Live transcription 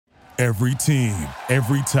Every team,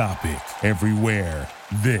 every topic, everywhere.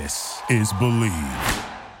 This is Believe.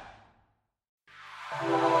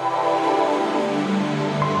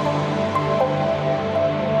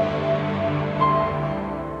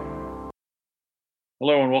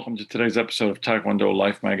 Hello and welcome to today's episode of Taekwondo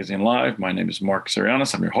Life Magazine Live. My name is Mark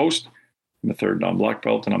Sirianis. I'm your host. I'm a third non-black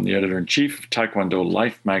belt, and I'm the editor-in-chief of Taekwondo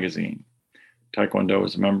Life Magazine. Taekwondo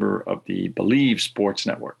is a member of the Believe Sports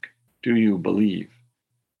Network. Do you believe?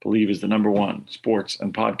 Believe is the #1 sports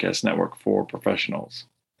and podcast network for professionals.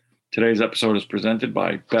 Today's episode is presented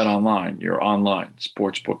by BetOnline, your online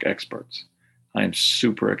sportsbook experts. I am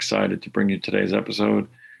super excited to bring you today's episode.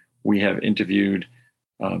 We have interviewed,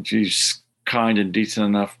 she's kind and decent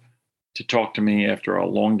enough to talk to me after a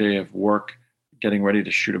long day of work, getting ready to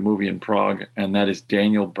shoot a movie in Prague, and that is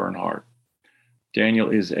Daniel Bernhardt. Daniel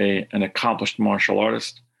is an accomplished martial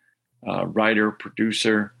artist, writer,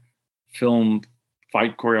 producer, film,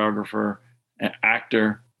 fight choreographer,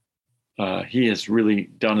 actor. He has really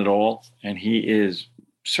done it all, and he is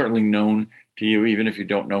certainly known to you. Even if you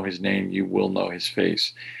don't know his name, you will know his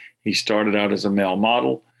face. He started out as a male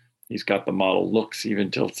model. He's got the model looks even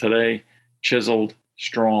till today, chiseled,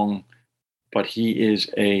 strong, but he is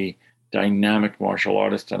a dynamic martial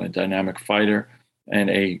artist and a dynamic fighter and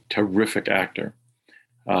a terrific actor.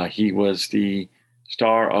 He was the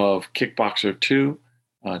star of Kickboxer 2,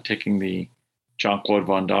 taking the Jean-Claude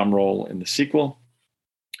Van Damme role in the sequel.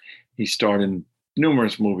 He starred in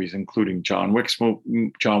numerous movies, including John Wick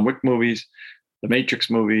movies, the Matrix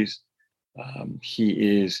movies.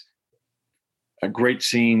 He is a great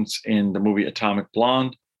scenes in the movie Atomic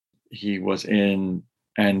Blonde. He was in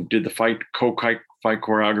and did the fight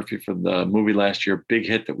choreography for the movie last year, big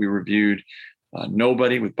hit that we reviewed,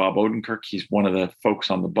 Nobody with Bob Odenkirk. He's one of the folks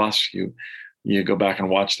on the bus. You go back and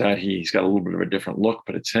watch that. He's got a little bit of a different look,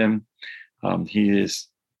 but it's him. He has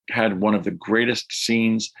had one of the greatest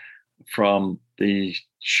scenes from the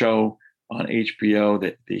show on HBO,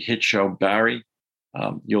 the hit show Barry.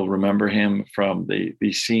 You'll remember him from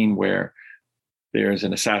the scene where there's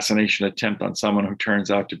an assassination attempt on someone who turns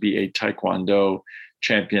out to be a Taekwondo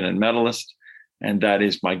champion and medalist. And that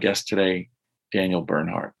is my guest today, Daniel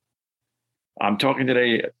Bernhardt. I'm talking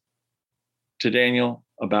today to Daniel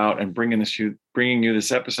about and bringing you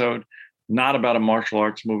this episode, not about a martial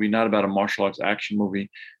arts movie, not about a martial arts action movie,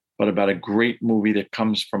 but about a great movie that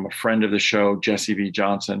comes from a friend of the show, Jesse V.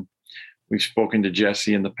 Johnson. We've spoken to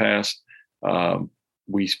Jesse in the past.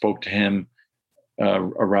 We spoke to him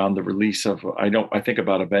around the release of, I think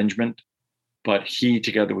about Avengement, but he,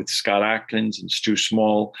 together with Scott Adkins and Stu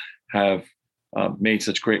Small, have made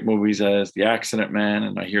such great movies as The Accident Man,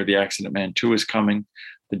 and I hear The Accident Man 2 is coming,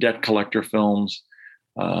 the Debt Collector films,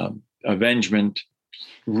 Avengement,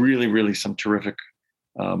 really, really some terrific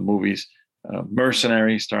movies.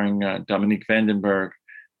 Mercenary, starring Dominique Vandenberg.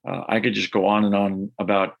 I could just go on and on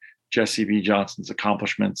about Jesse V. Johnson's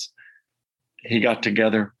accomplishments. He got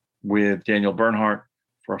together with Daniel Bernhardt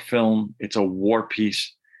for a film. It's a war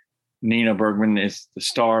piece. Nina Bergman is the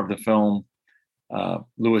star of the film.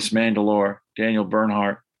 Louis Mandylor, Daniel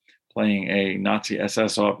Bernhardt playing a Nazi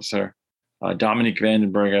SS officer. Dominique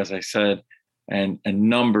Vandenberg, as I said, and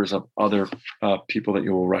numbers of other people that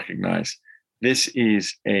you will recognize. This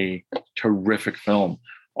is a terrific film.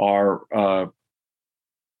 Our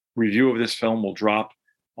review of this film will drop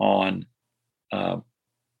on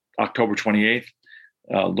October 28th.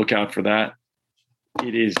 Look out for that.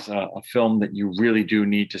 It is a film that you really do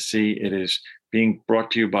need to see. It is being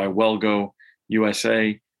brought to you by Wellgo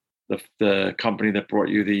USA, the company that brought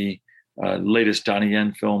you the latest Donnie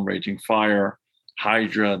Yen film, Raging Fire,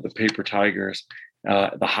 Hydra, The Paper Tigers,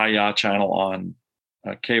 the Hi-Ya channel on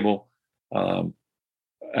cable,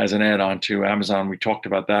 as an add-on to Amazon. We talked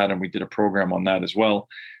about that, and we did a program on that as well.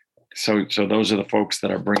 So those are the folks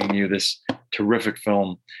that are bringing you this terrific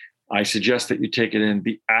film. I suggest that you take it in.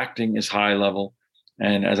 The acting is high level.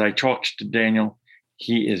 And as I talked to Daniel,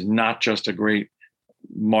 he is not just a great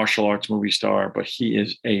martial arts movie star, but he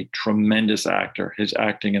is a tremendous actor. His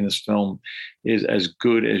acting in this film is as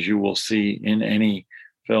good as you will see in any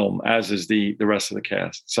film, as is the rest of the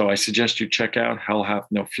cast. So I suggest you check out Hell Hath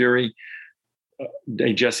No Fury,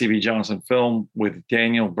 a Jesse V. Johnson film with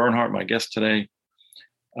Daniel Bernhardt, my guest today.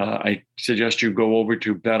 I suggest you go over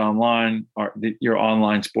to BetOnline, your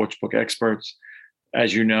online sportsbook experts.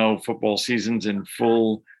 As you know, football season's in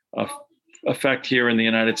full effect here in the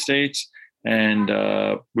United States, and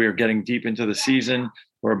we are getting deep into the season.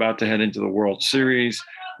 We're about to head into the World Series.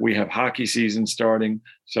 We have hockey season starting.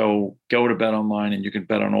 So go to BetOnline, and you can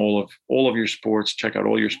bet on all of your sports. Check out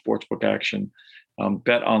all your sportsbook action.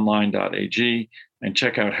 betonline.ag, and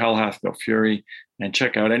check out Hell Hath No Fury, and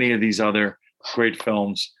check out any of these other great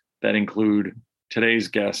films that include today's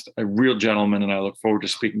guest, a real gentleman, and I look forward to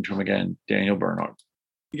speaking to him again, Daniel Bernhardt.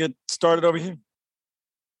 You get started over here.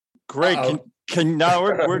 Great. Can now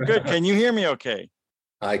we're good. Can you hear me okay?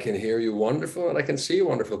 I can hear you wonderful, and I can see you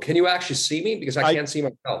wonderful. Can you actually see me? Because I can't see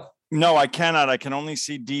myself. No, I cannot. I can only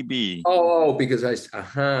see DB. Because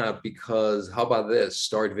how about this?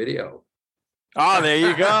 Start video. Oh, there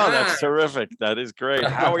you go. That's terrific. That is great.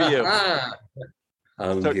 How are you?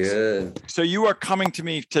 I'm good. So you are coming to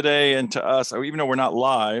me today and to us, even though we're not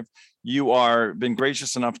live, you are been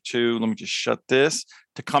gracious enough to, let me just shut this,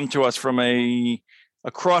 to come to us from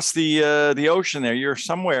across the ocean there. You're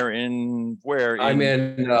somewhere in where? I'm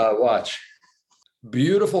in, watch.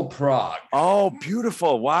 Beautiful Prague. Oh,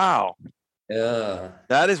 beautiful. Wow. Yeah.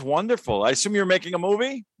 That is wonderful. I assume you're making a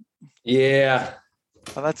movie? Yeah.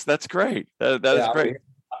 Oh, that's great. That is great.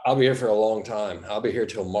 I'll be here for a long time. I'll be here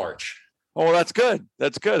till March. Oh, that's good.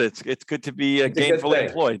 That's good. It's good to be gainfully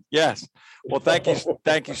employed. Yes. Well, thank you.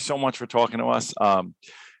 Thank you so much for talking to us.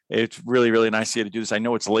 It's really, really nice of you to do this. I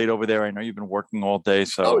know it's late over there. I know you've been working all day.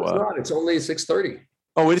 So it's not. It's only 6:30.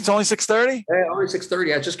 Oh, it's only 6:30? Yeah, only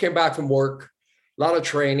 6:30. I just came back from work. A lot of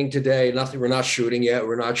training today. Nothing. We're not shooting yet.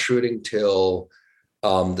 We're not shooting till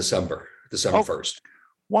December 1st.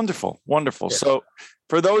 Wonderful. Wonderful. Yeah. So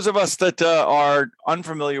for those of us that are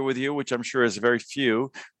unfamiliar with you, which I'm sure is very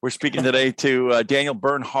few, we're speaking today to Daniel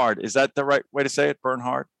Bernhardt. Is that the right way to say it?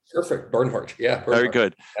 Bernhardt? Perfect. Bernhardt. Yeah. Bernhardt. Very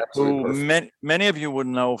good. Absolutely perfect. Many of you would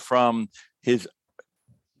know from his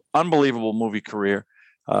unbelievable movie career,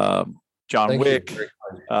 John Wick.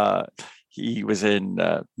 He was in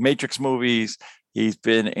Matrix movies. He's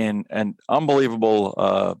been in an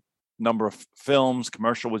unbelievable number of films,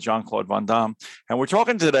 commercial with Jean-Claude Van Damme. And we're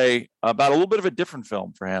talking today about a little bit of a different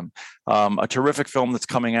film for him, a terrific film that's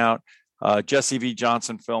coming out, Jesse V.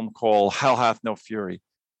 Johnson film called Hell Hath No Fury,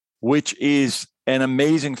 which is an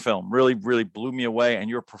amazing film. Really, really blew me away. And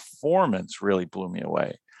your performance really blew me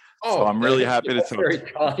away. So I'm really happy to talk. Very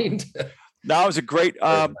kind. That was a great...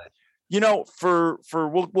 we'll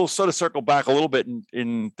sort of circle back a little bit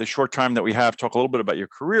in the short time that we have, talk a little bit about your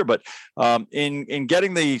career, but in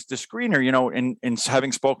getting the screener, in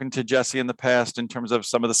having spoken to Jesse in the past in terms of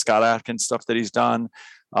some of the Scott Adkins stuff that he's done,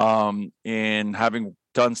 in having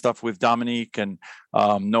done stuff with Dominique and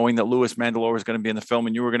knowing that Louis Mandylor was going to be in the film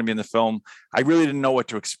and you were going to be in the film, I really didn't know what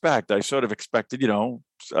to expect. I sort of expected, a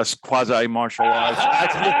quasi martial arts.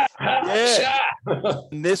 Yeah.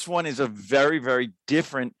 And this one is a very, very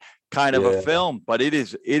different kind of a film, but it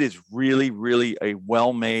is really, really a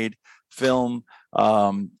well-made film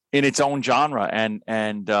in its own genre. And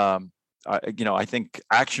I think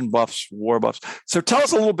action buffs, war buffs. So tell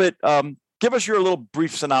us a little bit, give us your little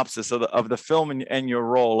brief synopsis of the film and your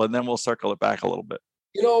role, and then we'll circle it back a little bit.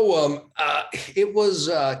 It was,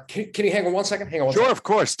 can you hang on one second? Hang on. Sure, of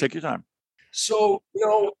course. Take your time. So,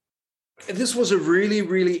 this was a really,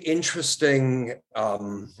 really interesting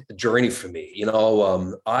journey for me.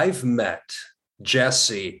 I've met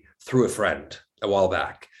Jesse through a friend a while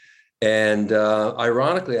back. And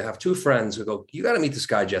ironically, I have two friends who go, you got to meet this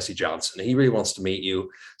guy, Jesse Johnson. He really wants to meet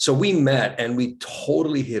you. So we met and we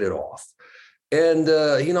totally hit it off. And,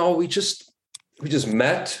 we just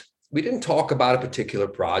met. We didn't talk about a particular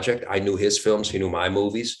project. I knew his films. He knew my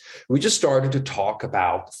movies. We just started to talk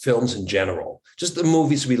about films in general, just the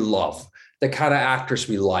movies we love, the kind of actors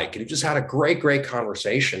we like. And we just had a great, great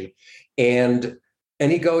conversation. And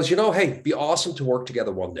he goes, hey, be awesome to work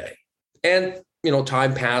together one day. And,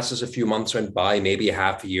 time passes, a few months went by, maybe a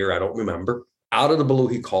half a year. I don't remember. Out of the blue,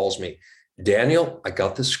 he calls me, Daniel, I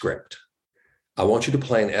got this script. I want you to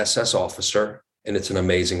play an SS officer, and it's an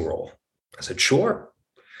amazing role. I said, sure.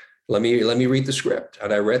 Let me read the script.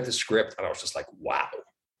 And I read the script and I was just like, wow,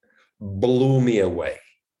 blew me away.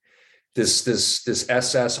 This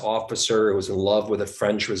SS officer who was in love with a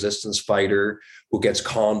French resistance fighter who gets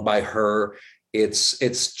conned by her.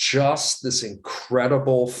 It's just this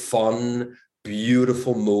incredible, fun,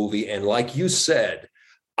 beautiful movie. And like you said,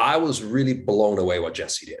 I was really blown away what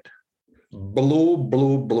Jesse did.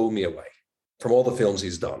 Blew me away from all the films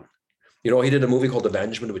he's done. He did a movie called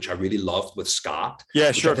Avengement, which I really loved with Scott.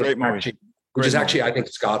 Yeah, sure. Great movie. Which is actually, I think,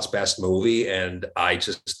 Scott's best movie. And I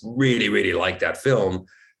just really, really like that film.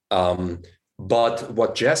 But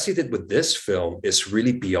what Jesse did with this film is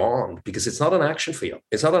really beyond, because it's not an action film.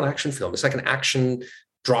 It's not an action film. It's like an action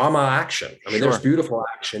drama action. I mean, There's beautiful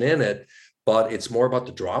action in it, but it's more about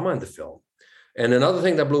the drama in the film. And another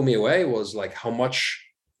thing that blew me away was like how much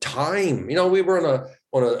time, we were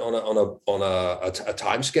a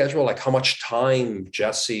time schedule, like how much time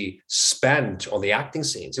Jesse spent on the acting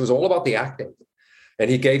scenes. It was all about the acting. And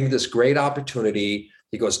he gave me this great opportunity.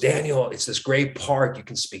 He goes, Daniel, it's this great part. You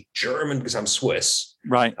can speak German because I'm Swiss.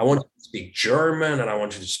 Right. I want you to speak German, and I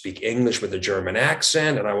want you to speak English with a German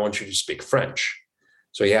accent, and I want you to speak French.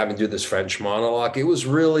 So he had me do this French monologue. It was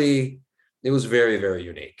very, very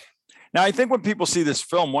unique. Now, I think when people see this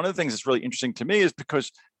film, one of the things that's really interesting to me is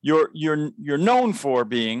because you're known for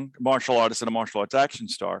being a martial artist and a martial arts action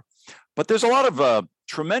star, but there's a lot of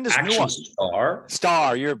tremendous nuance.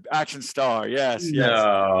 Star, you're action star. Yes,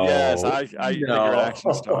 no, yes. I think you're an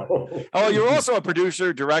action star. Oh, you're also a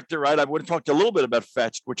producer, director, right? I would have talked a little bit about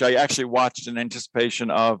Fetched, which I actually watched in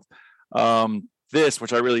anticipation of this,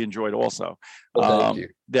 which I really enjoyed also. Thank you.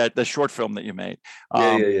 That the short film that you made.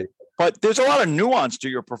 Yeah. But there's a lot of nuance to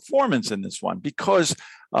your performance in this one because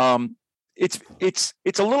it's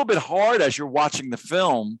a little bit hard as you're watching the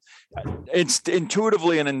film. It's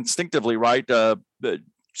intuitively and instinctively, right?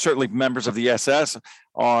 Certainly members of the SS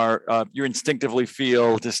are, you instinctively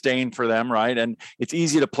feel disdain for them, right? And it's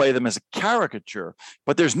easy to play them as a caricature,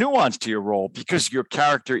 but there's nuance to your role because your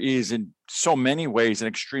character is in so many ways an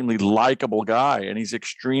extremely likable guy. And he's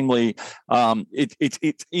extremely,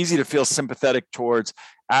 it's easy to feel sympathetic towards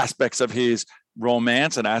aspects of his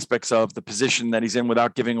romance and aspects of the position that he's in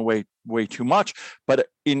without giving away way too much. But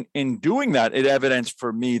in doing that, it evidenced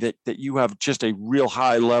for me that you have just a real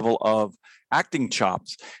high level of acting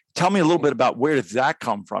chops. Tell me a little bit about where did that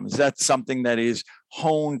come from? Is that something that is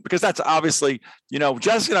honed? Because that's obviously,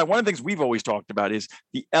 Jesse and I, one of the things we've always talked about is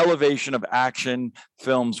the elevation of action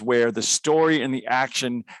films where the story and the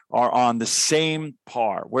action are on the same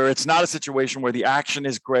par, where it's not a situation where the action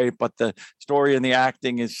is great, but the story and the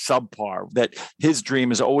acting is subpar, that his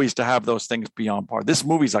dream is always to have those things be on par. This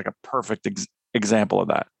movie's like a perfect example of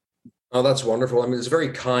that. Oh, that's wonderful. I mean, it's very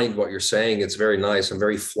kind what you're saying. It's very nice. I'm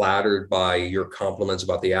very flattered by your compliments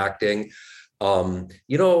about the acting. I've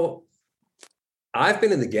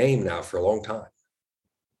been in the game now for a long time.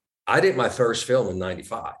 I did my first film in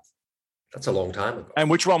 95. That's a long time ago. And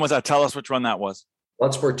which one was that? Tell us which one that was.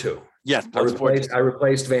 Bloodsport 2. Yes, I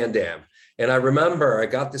replaced Van Damme. And I remember I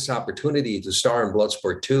got this opportunity to star in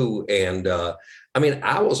Bloodsport 2. And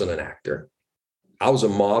I wasn't an actor. I was a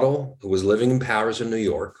model who was living in Paris and New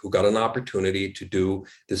York, who got an opportunity to do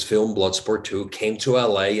this film, Bloodsport 2, came to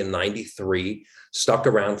LA in 93, stuck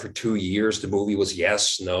around for 2 years. The movie was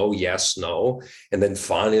yes, no. And then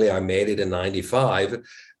finally I made it in 95.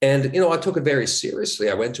 And, I took it very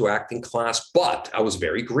seriously. I went to acting class, but I was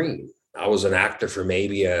very green. I was an actor for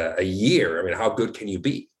maybe a year. I mean, how good can you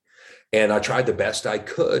be? And I tried the best I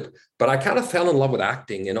could, but I kind of fell in love with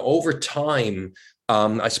acting. And over time,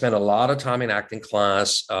 I spent a lot of time in acting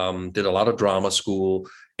class, did a lot of drama school,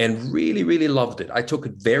 and really, really loved it. I took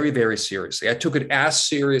it very, very seriously. I took it as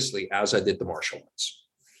seriously as I did the martial arts.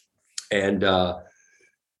 And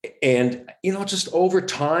just over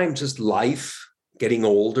time, just life, getting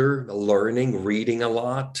older, learning, reading a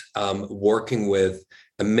lot, working with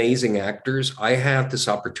amazing actors. I had this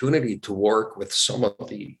opportunity to work with some of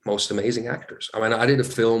the most amazing actors. I mean, I did a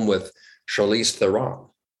film with Charlize Theron.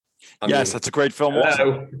 That's a great film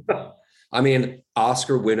also.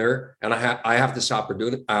 Oscar winner, and I have this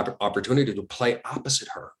opportunity to play opposite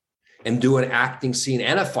her and do an acting scene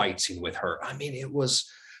and a fight scene with her.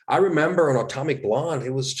 I remember on Atomic Blonde,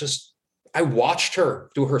 it was just, I watched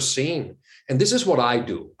her do her scene. And this is what I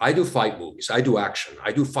do. I do fight movies. I do action.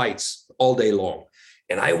 I do fights all day long.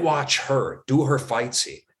 And I watch her do her fight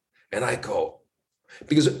scene. And I go,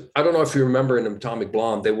 because I don't know if you remember in Atomic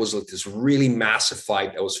Blonde, there was like this really massive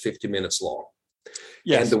fight that was 50 minutes long.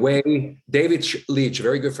 Yes. And the way David Leitch, a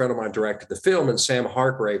very good friend of mine, directed the film, and Sam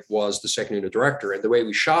Hargrave was the second unit director. And the way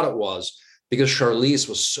we shot it was because Charlize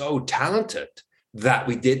was so talented that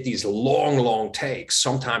we did these long, long takes,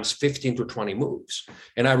 sometimes 15 to 20 moves.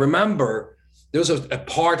 And I remember there was a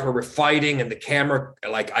part where we're fighting and the camera,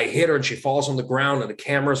 like I hit her and she falls on the ground and the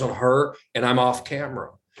camera's on her and I'm off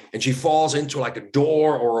camera. And she falls into like a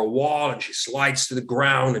door or a wall and she slides to the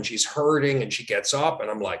ground and she's hurting and she gets up and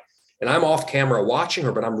I'm off camera watching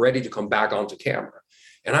her, but I'm ready to come back onto camera.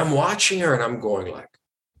 And I'm watching her and I'm going like,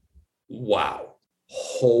 wow,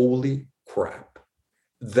 holy crap.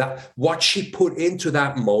 That what she put into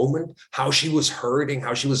that moment, how she was hurting,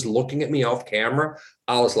 how she was looking at me off camera.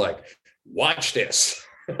 I was like, watch this.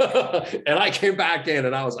 And I came back in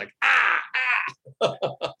and I was like,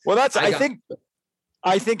 Well, that's,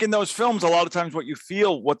 I think in those films, a lot of times what you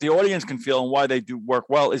feel, what the audience can feel and why they do work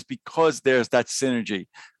well is because there's that synergy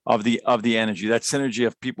of the energy, that synergy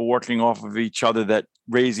of people working off of each other that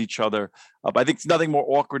raise each other up. I think it's nothing more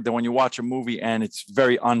awkward than when you watch a movie and it's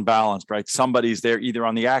very unbalanced, right? Somebody's there either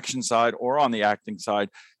on the action side or on the acting side,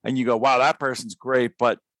 and you go, wow, that person's great,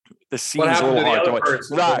 but the scene is a little hard to watch.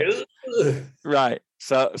 Right. Right.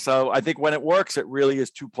 So I think when it works, it really is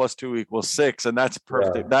 2 + 2 = 6. And that's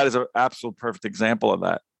perfect. Yeah. That is an absolute perfect example of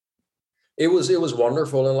that. It was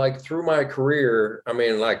wonderful. And like through my career, I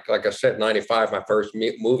mean, like I said, 95, my first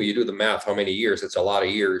movie, you do the math, how many years, it's a lot of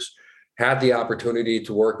years. Had the opportunity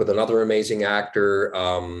to work with another amazing actor,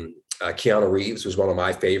 Keanu Reeves was one of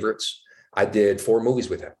my favorites. I did 4 movies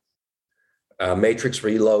with him. Matrix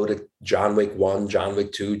Reloaded, John Wick 1, John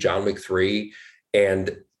Wick 2, John Wick 3,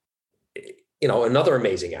 and, you know, another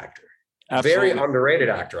amazing actor. Absolutely. Very underrated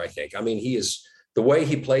actor, I think. I mean, he is, the way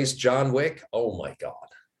he plays John Wick, oh my God.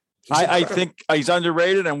 I think he's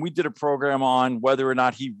underrated, and we did a program on whether or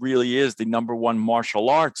not he really is the #1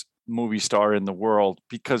 martial arts movie star in the world,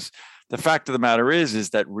 because the fact of the matter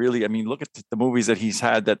is that really, I mean, look at the movies that he's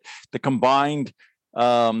had, that the combined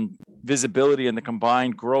visibility and the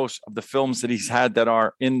combined gross of the films that he's had that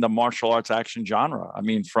are in the martial arts action genre. I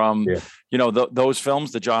mean, from, you know, those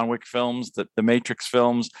films, the John Wick films, the Matrix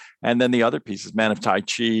films, and then the other pieces, Man of Tai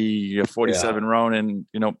Chi, 47 Ronin,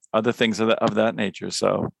 you know, other things of that nature.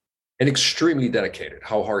 So. And extremely dedicated,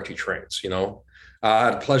 how hard he trains, you know. I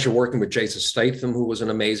had the pleasure working with Jason Statham, who was an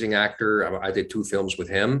amazing actor. I did 2 films with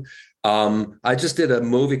him. I just did a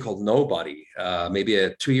movie called Nobody,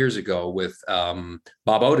 maybe 2 years ago with Bob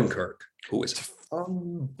Odenkirk, who is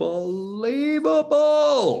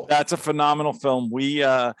unbelievable. That's a phenomenal film.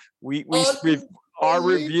 Our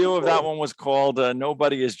review of that one was called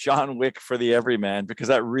Nobody is John Wick for the Everyman, because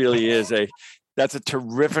that really is that's a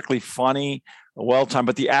terrifically funny, well-timed,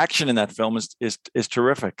 but the action in that film is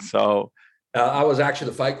terrific. So I was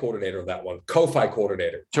actually the fight coordinator of that one, co-fight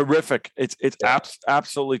coordinator. Terrific. It's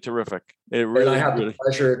absolutely terrific. It really. And I had the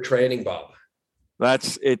pleasure of training Bob.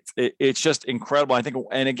 That's it. It's just incredible. I think,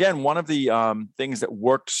 and again, one of the things that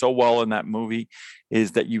worked so well in that movie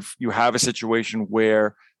is that you have a situation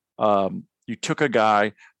where you took a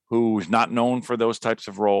guy who's not known for those types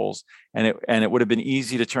of roles, and it would have been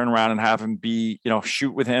easy to turn around and have him be, you know,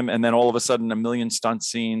 shoot with him, and then all of a sudden a million stunt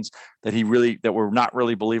scenes that were not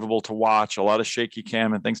really believable to watch, a lot of shaky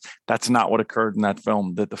cam and things. That's not what occurred in that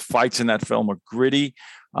film. That the fights in that film are gritty.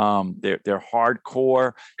 They're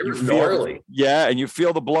hardcore. You feel, and you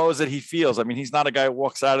feel the blows that he feels. I mean, he's not a guy who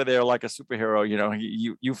walks out of there like a superhero. You know,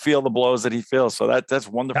 you feel the blows that he feels. So that's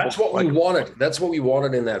wonderful. That's what we wanted. That's what we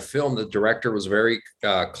wanted in that film. The director was very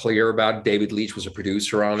clear about it. David Leitch was a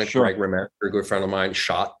producer on it. Sure. Greg Remender, a good friend of mine,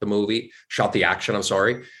 shot the action. I'm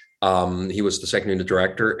sorry. He was the second unit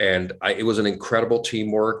director, and it was an incredible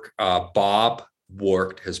teamwork. Bob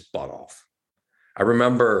worked his butt off. I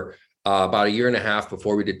remember about 1.5 years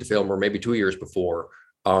before we did the film, or maybe 2 years before,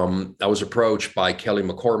 I was approached by Kelly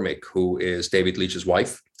McCormick, who is David Leitch's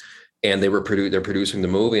wife, and they're producing the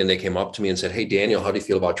movie, and they came up to me and said, "Hey, Daniel, how do you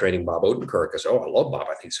feel about training Bob Odenkirk?" I said, "Oh, I love Bob.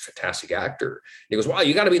 I think he's a fantastic actor." And he goes, "Well,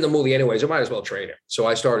 you got to be in the movie anyways. You might as well train him." So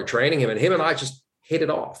I started training him, and him and I just hit it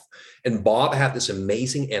off. And Bob had this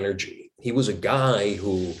amazing energy. He was a guy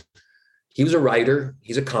he was a writer.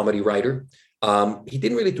 He's a comedy writer. He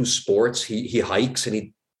didn't really do sports. He hikes and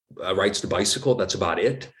he rides the bicycle. That's about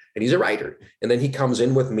it. And he's a writer. And then he comes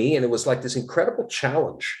in with me, and it was like this incredible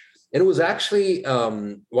challenge. And it was actually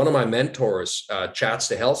one of my mentors, Chad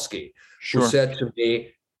Stahelski, who said to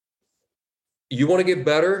me, "You want to get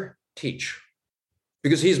better? Teach."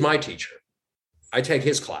 Because he's my teacher. I take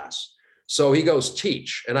his class. So he goes,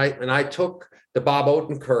 "Teach." And I took the Bob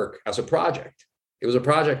Odenkirk as a project. It was a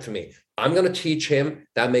project for me. I'm going to teach him.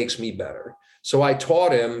 That makes me better. So I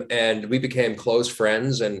taught him, and we became close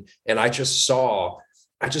friends. And I just saw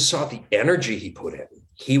the energy he put in.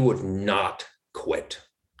 He would not quit.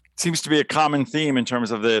 Seems to be a common theme in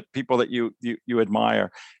terms of the people that you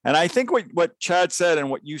admire. And I think what Chad said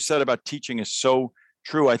and what you said about teaching is so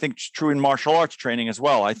true. I think it's true in martial arts training as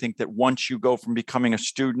well. I think that once you go from becoming a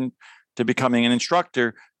student to becoming an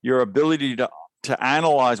instructor, your ability to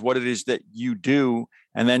analyze what it is that you do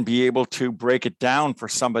and then be able to break it down for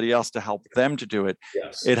somebody else to help them to do it.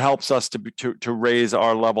 Yes. It helps us to raise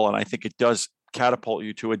our level. And I think it does catapult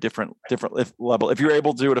you to a different level if you're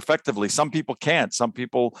able to do it effectively. Some people can't. Some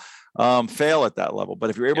people fail at that level. But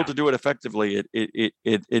if you're able to do it effectively,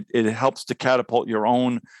 it helps to catapult your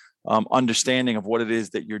own understanding of what it is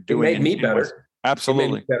that you're doing. It made me better. Absolutely. It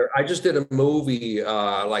made me better. I just did a movie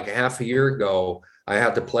like a half a year ago. I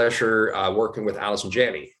had the pleasure working with Allison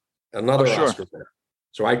Janney, another Oscar winner.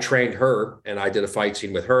 So I trained her, and I did a fight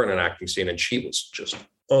scene with her and an acting scene, and she was just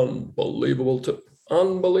unbelievable too.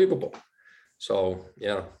 unbelievable. So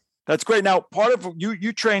yeah. That's great. Now, part of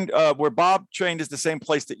you trained where Bob trained is the same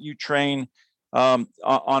place that you train on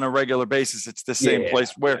a regular basis. It's the same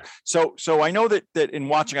place where. So I know that in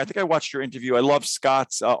watching, I think I watched your interview. I love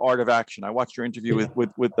Scott's Art of Action. I watched your interview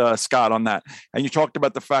with Scott on that, and you talked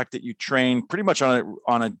about the fact that you train pretty much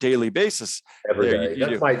on a daily basis. Every day.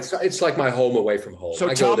 It's like my home away from home.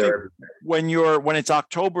 So tell me, when it's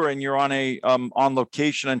October and you're on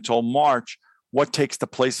location until March, what takes the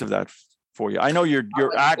place of that for you? I know you're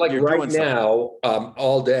like you're right doing now,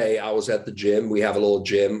 all day I was at the gym. We have a little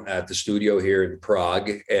gym at the studio here in Prague,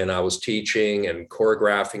 and I was teaching and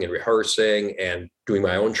choreographing and rehearsing and doing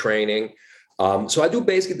my own training. So I do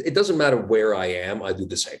basically, it doesn't matter where I am, I do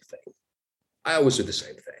the same thing. I always do the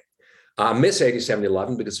same thing. I miss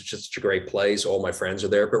 8711 because it's just such a great place. All my friends are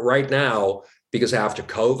there. But right now, because after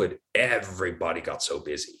COVID, everybody got so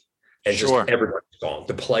busy and just everybody's gone.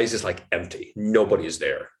 The place is like empty. Nobody is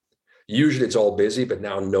there. Usually it's all busy, but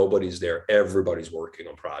now nobody's there. Everybody's working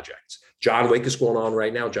on projects. John Wick is going on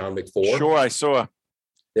right now. John Wick 4. Sure, I saw.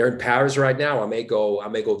 They're in Paris right now. I may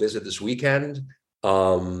go visit this weekend.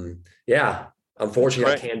 Unfortunately,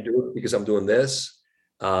 I can't do it because I'm doing this.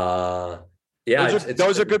 Those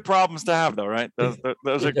are good problems to have, though, right?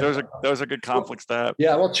 Those are good conflicts to have.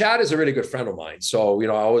 Yeah, well, Chad is a really good friend of mine, so I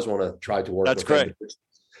always want to try to work. That's with great. him.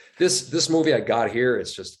 This movie I got here,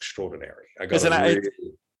 it's just extraordinary.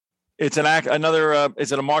 Is it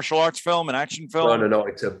a martial arts film, an action film? No.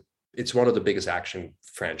 It's one of the biggest action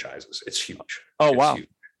franchises. It's huge. Oh, wow. Huge.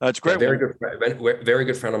 That's great. Very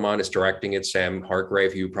good friend of mine is directing it. Sam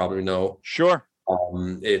Hargrave, you probably know. Sure.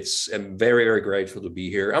 I'm very, very grateful to be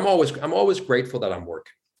here. I'm always grateful that I'm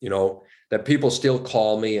working, that people still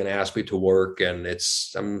call me and ask me to work. And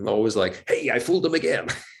I'm always like, hey, I fooled them again.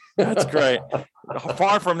 That's great.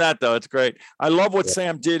 Far from that, though. It's great. I love what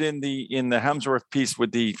Sam did in the Hemsworth piece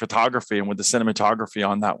with the photography and with the cinematography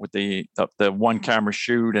on that, with the one camera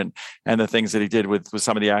shoot and the things that he did with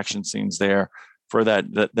some of the action scenes there for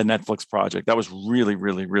the Netflix project. That was really,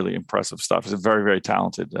 really, really impressive stuff. He's a very, very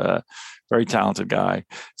talented guy.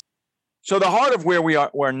 So the heart of where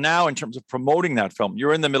we're now in terms of promoting that film,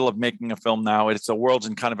 you're in the middle of making a film now. The world's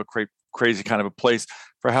in kind of a crazy kind of a place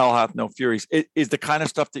for Hell Hath No Furies. It is the kind of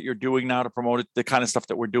stuff that you're doing now to promote it, the kind of stuff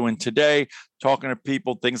that we're doing today, talking to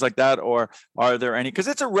people, things like that, or are there any? Because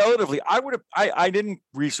it's a relatively, I didn't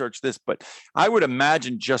research this, but I would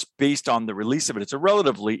imagine just based on the release of it, it's a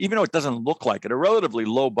relatively, even though it doesn't look like it, a relatively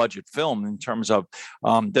low budget film in terms of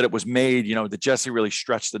that it was made, that Jesse really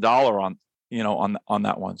stretched the dollar on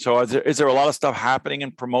that one. So is there a lot of stuff happening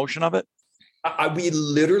in promotion of it? We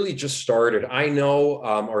literally just started. I know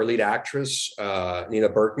our lead actress, Nina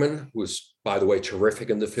Bergman, who's, by the way,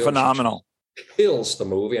 terrific in the film. Phenomenal. She kills the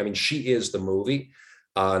movie. I mean, she is the movie.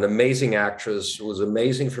 An amazing actress. It was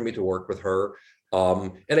amazing for me to work with her.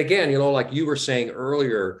 And again, like you were saying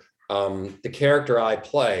earlier, the character I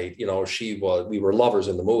played, we were lovers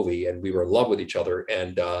in the movie and we were in love with each other.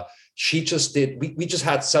 And she just we just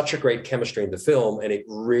had such a great chemistry in the film, and it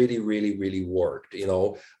really, really, really worked.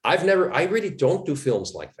 I really don't do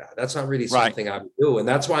films like that. That's not really something I would do. And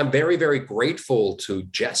that's why I'm very, very grateful to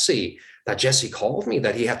Jesse, that Jesse called me,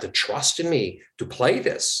 that he had the trust in me to play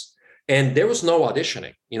this. And there was no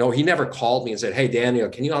auditioning. He never called me and said, hey, Daniel,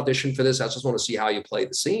 can you audition for this? I just want to see how you play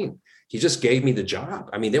the scene. He just gave me the job.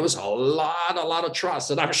 I mean, there was a lot of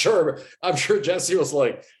trust. And I'm sure Jesse was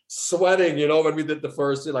like sweating, when we did the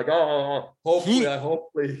first, like,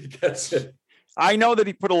 hopefully he gets it. I know that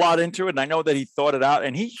he put a lot into it, and I know that he thought it out.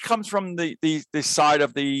 And he comes from the side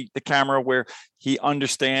of the camera where he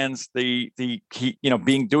understands doing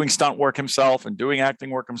stunt work himself and doing acting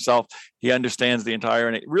work himself. He understands the entire,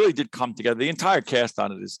 and it really did come together. The entire cast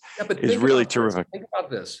on it is really terrific. Think about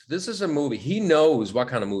this. This is a movie. He knows what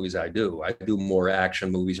kind of movies I do. I do more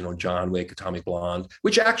action movies, John Wick, Atomic Blonde,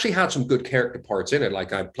 which actually had some good character parts in it.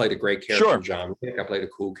 Like I played a great character in John Wick. I played a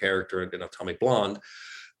cool character in Atomic Blonde.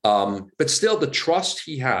 But still, the trust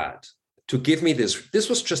he had to give me this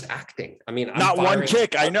was just acting. I mean, not one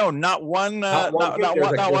kick. I know, not one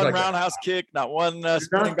roundhouse kick, not one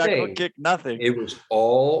spinning back hook kick, nothing. It was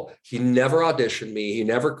all. He never auditioned me. He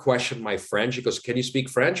never questioned my French. He goes, "Can you speak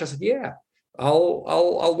French?" I said, "Yeah,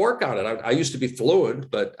 I'll work on it." I used to be fluent,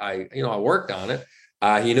 but I worked on it.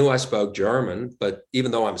 He knew I spoke German, but even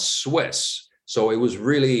though I'm Swiss, so it was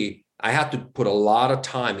really, I had to put a lot of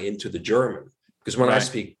time into the German. Because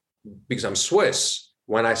because I'm Swiss,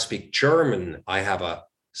 when I speak German, I have a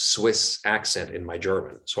Swiss accent in my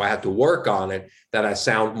German. So I had to work on it that I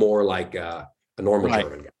sound more like a normal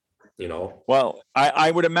German guy, Well, I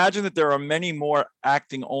would imagine that there are many more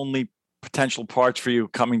acting only potential parts for you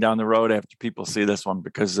coming down the road after people see this one,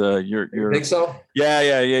 because you're think so?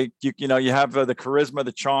 Yeah. You have the charisma,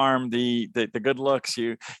 the charm, the good looks.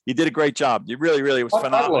 You did a great job. You really was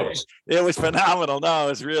phenomenal. It was phenomenal. No,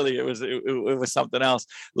 it was something else.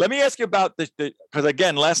 Let me ask you about the because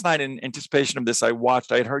again, last night in anticipation of this, I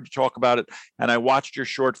had heard you talk about it, and I watched your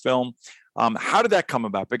short film. How did that come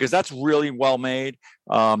about? Because that's really well made.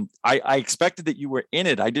 I expected that you were in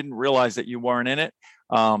it. I didn't realize that you weren't in it.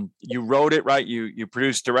 You wrote it, right? You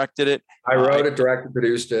produced, directed it. I wrote it, directed,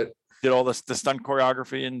 produced it. Did all the stunt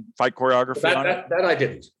choreography and fight choreography on it? That I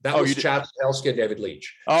didn't. That was Chad Stahelski and David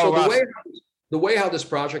Leitch. Oh, so wow. the way how this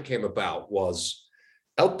project came about was,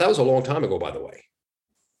 that was a long time ago, by the way.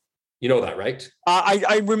 You know that, right?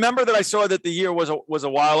 I remember that I saw that the year was a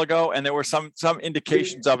while ago, and there were some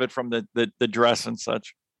indications of it from the dress and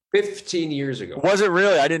such. 15 years ago. Was it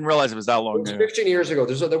really? I didn't realize it was that long ago. 15 years ago.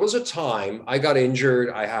 There was a time I got injured.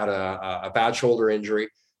 I had a bad shoulder injury,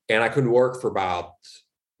 and I couldn't work for about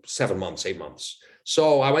 7 months, 8 months.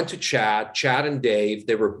 So I went to Chad and Dave.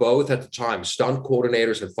 They were both at the time stunt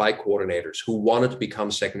coordinators and fight coordinators who wanted to become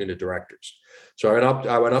second unit directors. So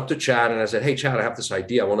I went up to Chad and I said, "Hey, Chad, I have this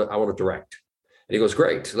idea. I want to direct." And he goes,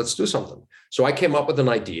 "Great, let's do something." So I came up with an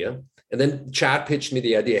idea, and then Chad pitched me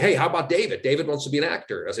the idea. "Hey, how about David? David wants to be an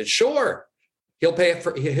actor." I said, "Sure. He'll pay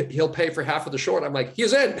for half of the short." I'm like,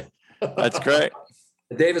 "He's in." That's great.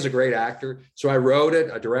 Dave is a great actor. So I wrote it,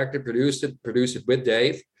 I directed, produced it with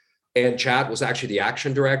Dave. And Chad was actually the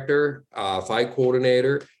action director, fight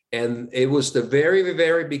coordinator. And it was the very,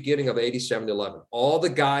 very beginning of 87-11. All the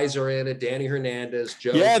guys are in it. Danny Hernandez,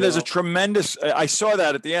 Joe. Yeah, there's a tremendous. I saw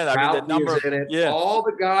that at the end. I mean, that number. In it. Yeah, all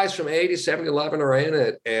the guys from 87-11 are in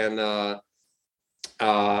it, and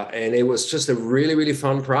it was just a really, really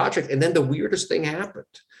fun project. And then the weirdest thing happened.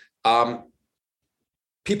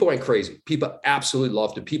 People went crazy. People absolutely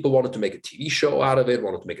loved it. People wanted to make a TV show out of it.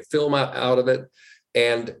 Wanted to make a film out of it,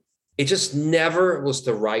 and it just never was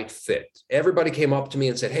the right fit. Everybody came up to me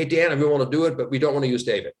and said, "Hey, Dan, we want to do it, but we don't want to use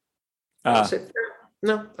David." I said,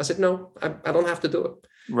 "No." I said, "No, I don't have to do it.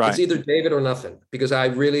 Right. It's either David or nothing." Because I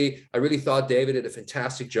really thought David did a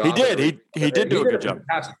fantastic job. He did. He did do a good job.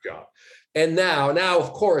 Fantastic job. And now,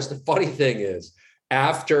 of course, the funny thing is,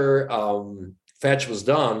 after Fetch was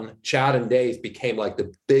done, Chad and Dave became like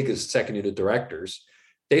the biggest second unit directors.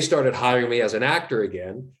 They started hiring me as an actor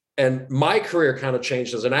again. And my career kind of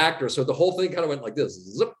changed as an actor. So the whole thing kind of went like this.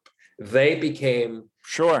 Zip. They became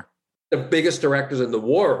the biggest directors in the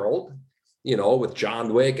world, with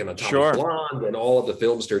John Wick and Atomic Blonde and all of the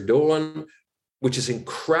films they're doing, which is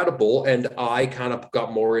incredible. And I kind of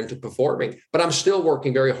got more into performing. But I'm still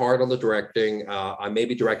working very hard on the directing. I may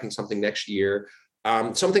be directing something next year,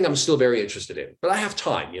 something I'm still very interested in. But I have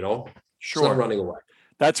time, It's not running away.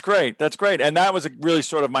 That's great. That's great. And that was really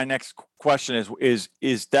sort of my next question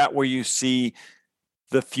is that where you see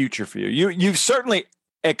the future for you? You've certainly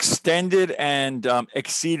extended and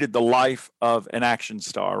exceeded the life of an action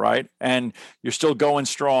star, right? And you're still going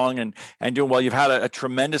strong and doing well. You've had a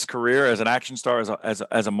tremendous career as an action star,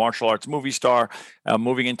 as a martial arts movie star,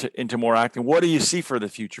 moving into more acting. What do you see for the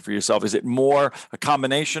future for yourself? Is it more a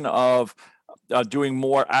combination of doing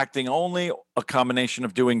more acting only, a combination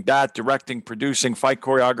of doing that, directing, producing, fight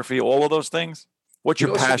choreography, all of those things? What's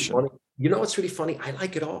your passion? What's really funny? I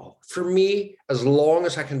like it all. For me, as long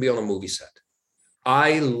as I can be on a movie set,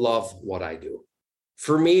 I love what I do.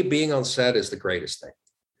 For me, being on set is the greatest thing.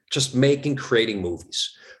 Just creating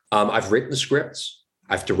movies. I've written scripts,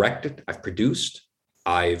 I've directed, I've produced,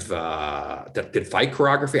 I've did fight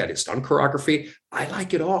choreography, I did stunt choreography. I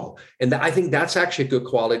like it all. And I think that's actually a good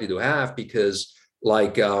quality to have because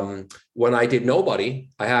when I did Nobody,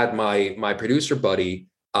 I had my producer buddy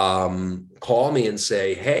call me and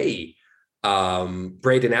say, "Hey,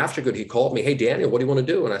 Braden Aftergood," he called me, "Hey, Daniel, what do you want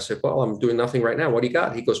to do?" And I said, "Well, I'm doing nothing right now. What do you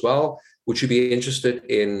got?" He goes, "Well, would you be interested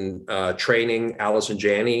in training Allison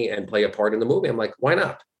Janney and play a part in the movie?" I'm like, "Why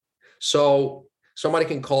not?" So somebody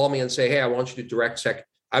can call me and say, "Hey, I want you to direct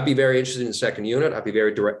I'd be very interested in second unit. I'd be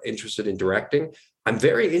very interested in directing. I'm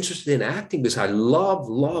very interested in acting because I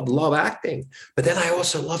love acting. But then I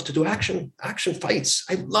also love to do action fights.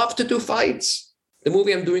 I love to do fights. The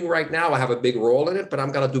movie I'm doing right now, I have a big role in it, but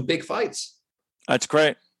I'm going to do big fights." That's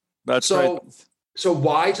great. That's great. So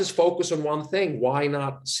why just focus on one thing? Why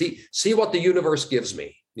not see what the universe gives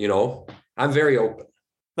me? I'm very open.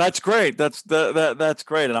 That's great. That's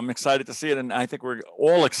great. And I'm excited to see it. And I think we're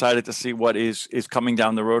all excited to see what is coming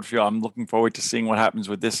down the road for you. I'm looking forward to seeing what happens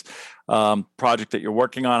with this project that you're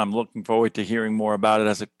working on. I'm looking forward to hearing more about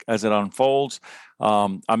it as it unfolds.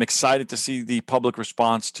 I'm excited to see the public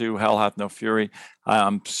response to Hell Hath No Fury.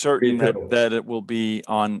 I'm certain that it will be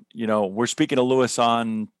on, we're speaking to Lewis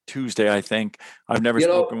on Tuesday, I think. I've never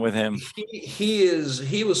spoken with him.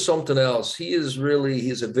 He was something else. He's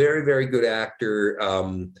a very, very good actor.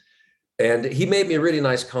 And he made me a really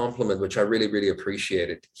nice compliment, which I really, really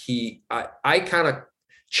appreciated.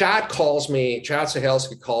 Chad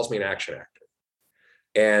Stahelski calls me an action actor.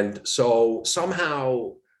 And so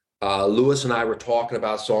somehow Lewis and I were talking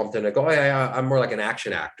about something. I go, yeah, I'm more like an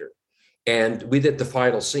action actor. And we did the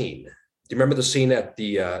final scene. Do you remember the scene at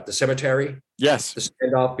the cemetery? Yes. The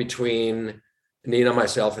standoff between Nina,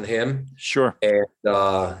 myself, and him. Sure. And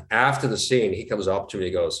after the scene, he comes up to me and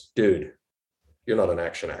he goes, dude, you're not an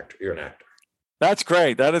action actor. You're an actor. That's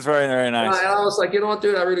great. That is very, very nice. And I was like, you know what,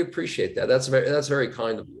 dude, I really appreciate that. That's very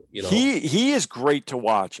kind of you. He is great to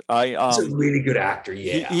watch. He's a really good actor.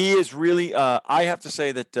 Yeah, he is really. I have to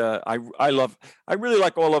say that I really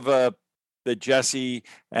like all of the Jesse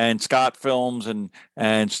and Scott films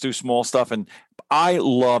and Stu Small stuff, and I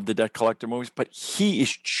love the Debt Collector movies. But he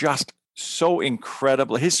is just so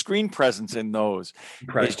incredible. His screen presence in those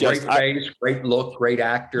is just great face, great look, great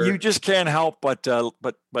actor. You just can't help but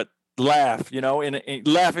laugh, in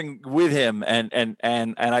laughing with him, and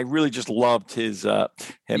I really just loved his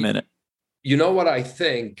him in it. You know what I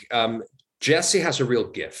think? Jesse has a real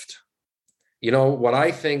gift. You know what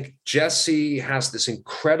I think? Jesse has this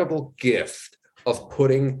incredible gift of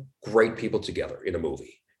putting great people together in a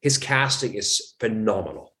movie. His casting is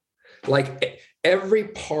phenomenal. Like every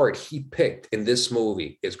part he picked in this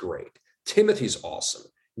movie is great. Timothy's awesome.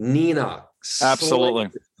 Nina, absolutely.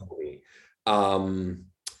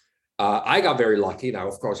 I got very lucky. Now,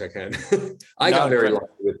 of course, I can. I got very lucky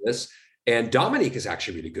with this. And Dominique is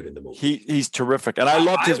actually really good in the movie. He's terrific. And I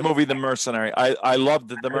loved his movie, The Mercenary. I loved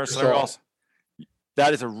The Mercenary also.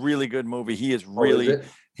 That is a really good movie. He is really,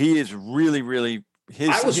 really.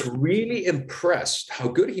 I was really impressed how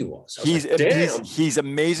good he was. He's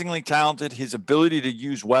amazingly talented. His ability to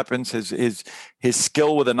use weapons, his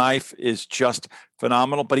skill with a knife is just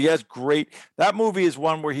phenomenal. But he has that movie is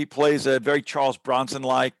one where he plays a very Charles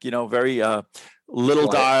Bronson-like, very little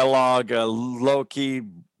dialogue, low key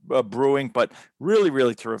brewing, but really,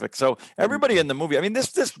 really terrific. So everybody in the movie, I mean,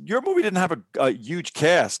 your movie didn't have a huge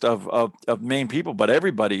cast of main people, but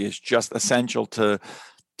everybody is just essential to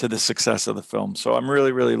the success of the film. So I'm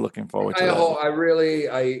really, really looking forward to that.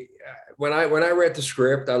 When I read the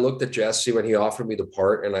script, I looked at Jesse when he offered me the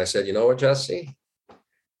part, and I said, you know what, Jesse,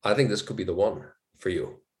 I think this could be the one for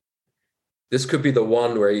you. This could be the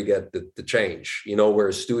one where you get the change, where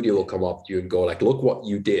a studio will come up to you and go like, look what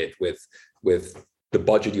you did with the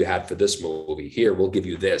budget you had for this movie. Here, we'll give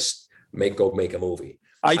you this. Go make a movie.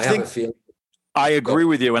 I agree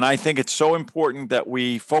with you. And I think it's so important that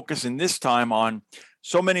we focus in this time on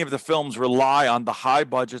so many of the films rely on the high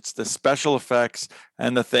budgets, the special effects,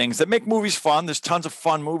 and the things that make movies fun. There's tons of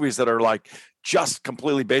fun movies that are like just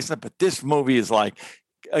completely based on it. But this movie is like,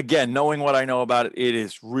 again, knowing what I know about it, it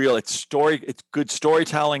is real. It's good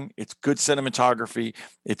storytelling. It's good cinematography.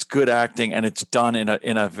 It's good acting, and it's done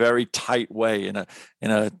in a very tight way. In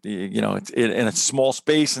a small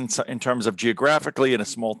space in terms of geographically, in a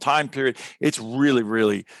small time period. It's really,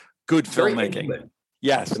 really good filmmaking.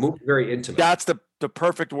 Yes, the movie's very intimate. That's the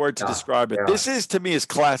perfect word to describe it. Yeah. This is, to me, is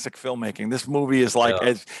classic filmmaking. This movie is like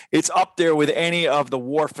it's up there with any of the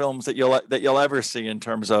war films that you'll ever see in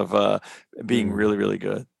terms of being really, really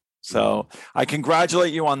good. So I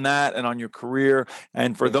congratulate you on that and on your career.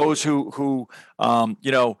 And for those who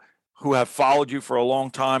have followed you for a long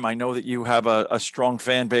time, I know that you have a strong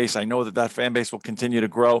fan base. I know that fan base will continue to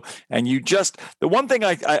grow. And the one thing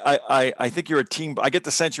I think you're a team, I get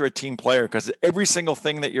the sense you're a team player, because every single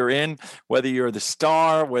thing that you're in, whether you're the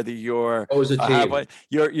star, whether you're always a team,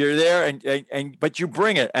 you're there but you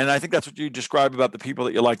bring it. And I think that's what you describe about the people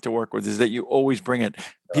that you like to work with, is that you always bring it.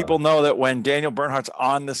 People know that when Daniel Bernhardt's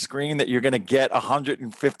on the screen, that you're going to get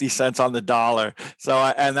 150 cents on the dollar. So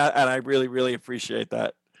I really, really appreciate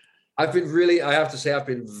that. I have to say, I've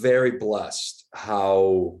been very blessed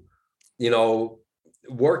how,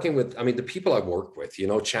 working with, the people I work with,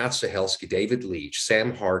 Chad Stahelski, David Leitch,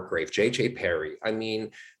 Sam Hargrave, J.J. Perry,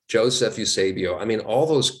 Joseph Eusebio, all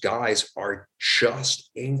those guys are just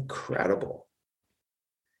incredible.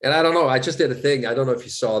 And I don't know, I just did a thing. I don't know if you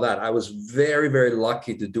saw that. I was very, very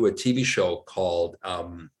lucky to do a TV show called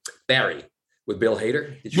Barry with Bill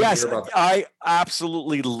Hader. Did you Yes, hear about that? I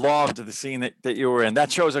absolutely loved the scene that you were in.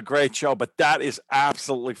 That show is a great show, but that is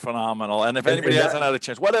absolutely phenomenal. And if anybody hasn't had a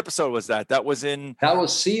chance, what episode was that? That was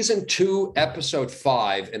season 2, episode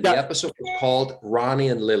 5, and the episode was called Ronnie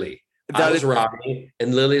and Lily. That is Ronnie,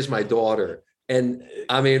 and Lily is my daughter. And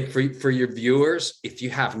I mean, for your viewers, if you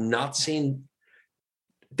have not seen,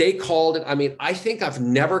 they called it. I mean, I think I've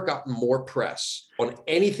never gotten more press on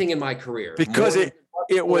anything in my career because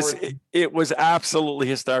it was absolutely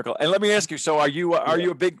hysterical. And let me ask you: so are you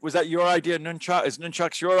a big? Was that your idea? Nunchuck? Is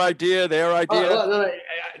Nunchucks your idea? Their idea? No,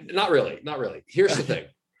 not really. Here's the thing.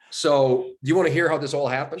 So, do you want to hear how this all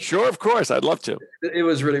happened? Sure, of course. I'd love to. It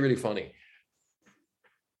was really, really funny.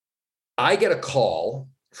 I get a call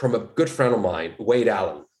from a good friend of mine, Wade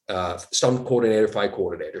Allen, stunt coordinator, fight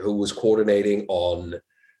coordinator, who was coordinating on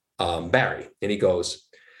Barry, and he goes,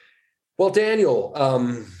 "Well, Daniel,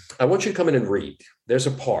 I want you to come in and read. There's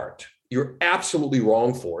a part. You're absolutely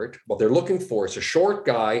wrong for it. What they're looking for is a short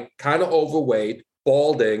guy, kind of overweight,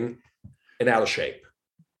 balding, and out of shape.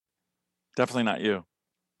 Definitely not you.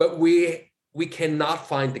 But we cannot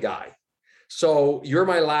find the guy. So you're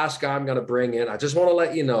my last guy I'm going to bring in. I just want to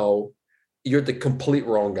let you know you're the complete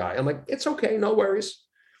wrong guy." I'm like, "It's okay, no worries."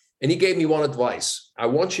 And he gave me one advice. "I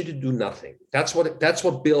want you to do nothing." That's what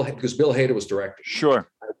because Bill Hader was directing. Sure.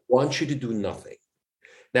 "I want you to do nothing."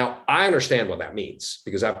 Now, I understand what that means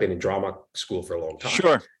because I've been in drama school for a long time.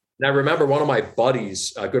 Sure. And I remember one of my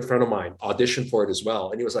buddies, a good friend of mine, auditioned for it as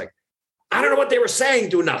well. And he was like, "I don't know what they were saying,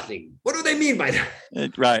 do nothing. What do they mean by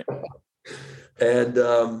that?" Right. And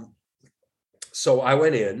so I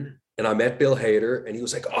went in and I met Bill Hader, and he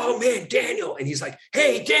was like, "Oh man, Daniel." And he's like,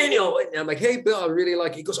 "Hey, Daniel." And I'm like, "Hey, Bill, I really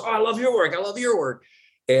like it." He goes, "Oh, I love your work. I love your work."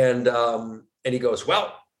 And he goes,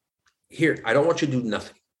 "Well, here, I don't want you to do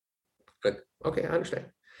nothing." Like, okay, I understand.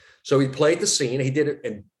 So he played the scene, he did it,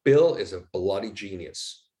 and Bill is a bloody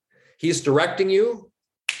genius. He's directing you.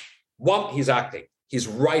 He's acting. He's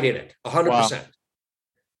right in it, 100%. Wow.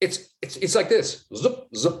 It's like this.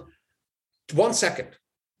 Zup, zup. 1 second.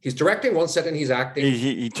 He's directing, 1 second he's acting.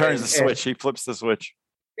 He turns the switch. He flips the switch.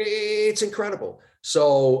 It's incredible.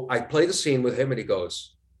 So I play the scene with him and he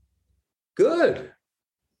goes, "Good,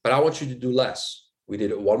 but I want you to do less." We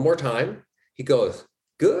did it one more time. He goes,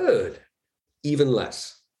 "Good, even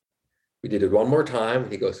less." We did it one more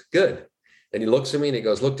time. He goes, "Good." Then he looks at me and he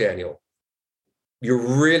goes, "Look, Daniel, you're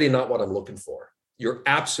really not what I'm looking for. Your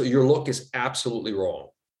look is absolutely wrong."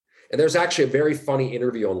 And there's actually a very funny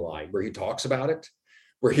interview online where he talks about it,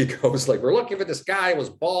 where he goes like, "We're looking for this guy who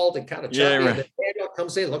was bald and kind of chubby." Yeah, right. And then Daniel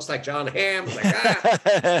comes in, looks like John Hamm. Like,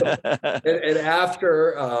 and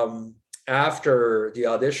after the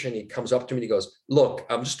audition, he comes up to me and he goes, "Look,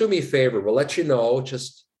 just do me a favor. We'll let you know,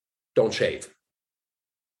 just don't shave."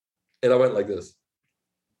 And I went like this.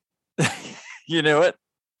 You knew it?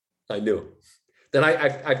 I knew. Then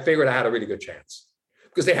I figured I had a really good chance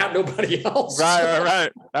because they had nobody else.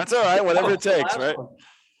 Right. That's all right. Whatever it takes, right?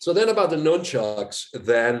 So then about the nunchucks,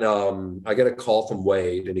 then I get a call from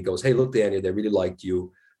Wade and he goes, "Hey, look, Daniel, they really liked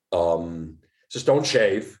you. Just don't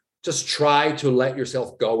shave. Just try to let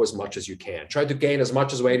yourself go as much as you can. Try to gain as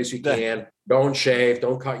much weight as you can. Don't shave.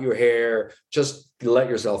 Don't cut your hair. Just let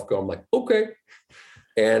yourself go." I'm like, "Okay."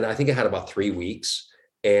 And I think I had about 3 weeks.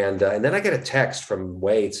 And then I get a text from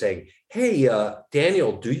Wade saying, "Hey,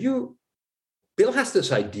 Daniel, Bill has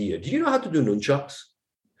this idea. Do you know how to do nunchucks?"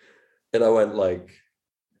 And I went like,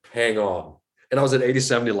 "Hang on." And I was at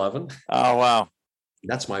 8711. Oh, wow.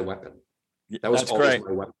 That's my weapon. That was That's always great.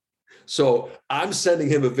 my weapon. So I'm sending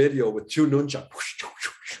him a video with 2 nunchucks.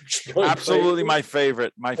 Absolutely my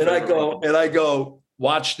favorite. And I go,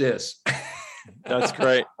 "Watch this." That's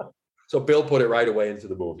great. So Bill put it right away into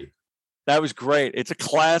the movie. That was great. It's a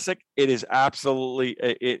classic. It is absolutely,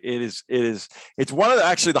 it's one of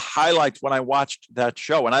actually the highlights when I watched that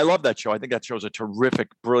show. And I love that show. I think that show is a terrific,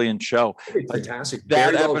 brilliant show. It's fantastic.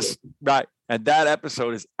 That episode, right. And that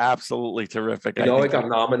episode is absolutely terrific. You know, it got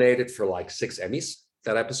nominated for like 6 Emmys,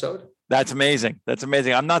 that episode. That's amazing. That's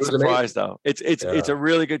amazing. I'm not surprised though. It's a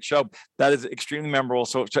really good show. That is extremely memorable.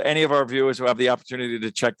 So to any of our viewers who have the opportunity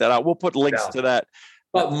to check that out, we'll put links to that.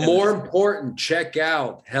 But more important, check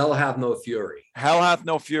out Hell Hath No Fury. Hell Hath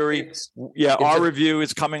No Fury. Our review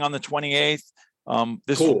is coming on the 28th.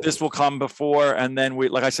 This will come before, and then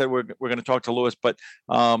like I said, we're going to talk to Lewis. But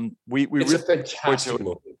it's a fantastic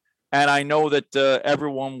movie. And I know that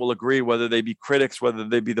everyone will agree, whether they be critics, whether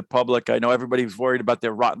they be the public. I know everybody's worried about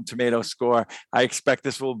their Rotten Tomato score. I expect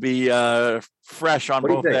this will be fresh on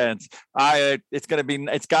both ends. It's got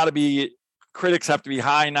to be critics have to be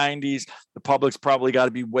high 90s. The public's probably got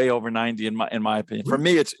to be way over 90 in my opinion. For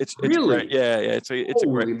me, it's really great. Yeah, it's a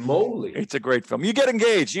great moly. It's a great film. You get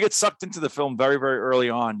engaged. You get sucked into the film very, very early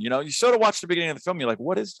on. You know, you sort of watch the beginning of the film. You're like,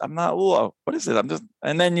 what is it?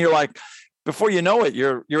 And then you're like, before you know it,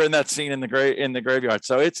 you're in that scene in the graveyard.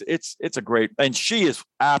 So it's a great, and she is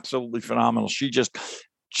absolutely phenomenal. She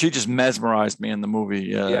just mesmerized me in the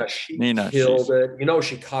movie. She Nina killed it. You know,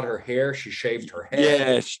 she cut her hair, she shaved her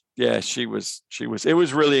head. Yeah, she was. It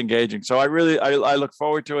was really engaging. So I look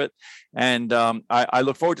forward to it, and I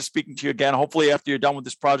look forward to speaking to you again. Hopefully, after you're done with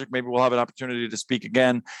this project, maybe we'll have an opportunity to speak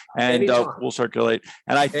again, and we'll circulate.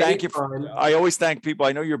 And I thank you. I always thank people.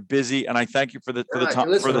 I know you're busy, and I thank you for the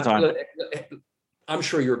time. I'm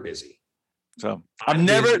sure you're busy. So I'm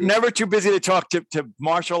never too busy to talk to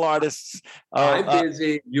martial artists. I'm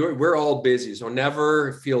busy. We're all busy. So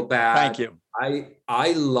never feel bad. Thank you.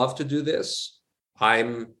 I love to do this.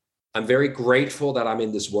 I'm very grateful that I'm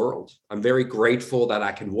in this world. I'm very grateful that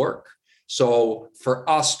I can work. So for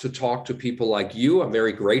us to talk to people like you, I'm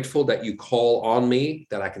very grateful that you call on me,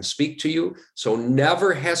 that I can speak to you. So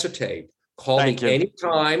never hesitate. Call me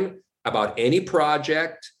anytime about any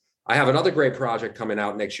project. I have another great project coming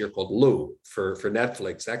out next year called Lou for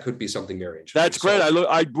Netflix. That could be something very interesting. That's great.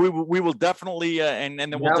 We will definitely and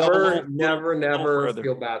then we'll never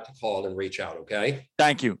feel bad to call and reach out. Okay.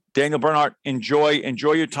 Thank you, Daniel Bernhardt. Enjoy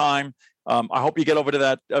your time. I hope you get over to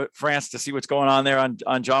that France to see what's going on there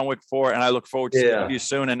on John Wick 4, and I look forward to seeing you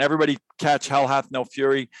soon. And everybody catch Hell Hath No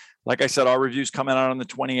Fury. Like I said, our review's coming out on the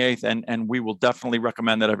 28th, and we will definitely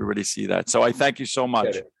recommend that everybody see that. So I thank you so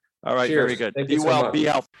much. All right, cheers. Very good. Thank be you well, so be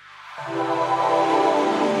healthy.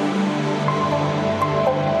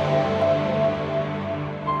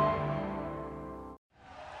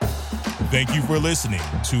 Thank you for listening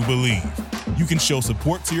to Believe. You can show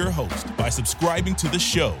support to your host by subscribing to the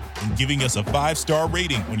show and giving us a 5-star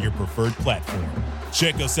rating on your preferred platform.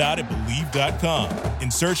 Check us out at Believe.com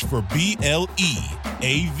and search for BLEAV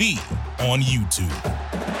on YouTube.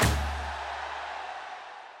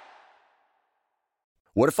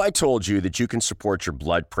 What if I told you that you can support your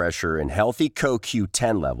blood pressure and healthy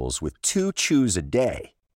CoQ10 levels with 2 chews a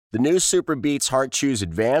day? The new Super Beats Heart Chews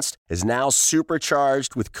Advanced is now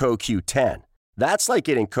supercharged with CoQ10. That's like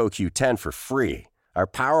getting CoQ10 for free. Our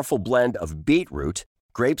powerful blend of beetroot,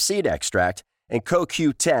 grapeseed extract, and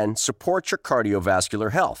CoQ10 supports your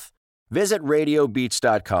cardiovascular health. Visit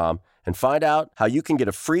RadioBeats.com and find out how you can get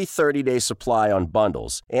a free 30-day supply on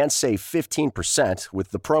bundles and save 15%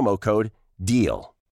 with the promo code DEAL.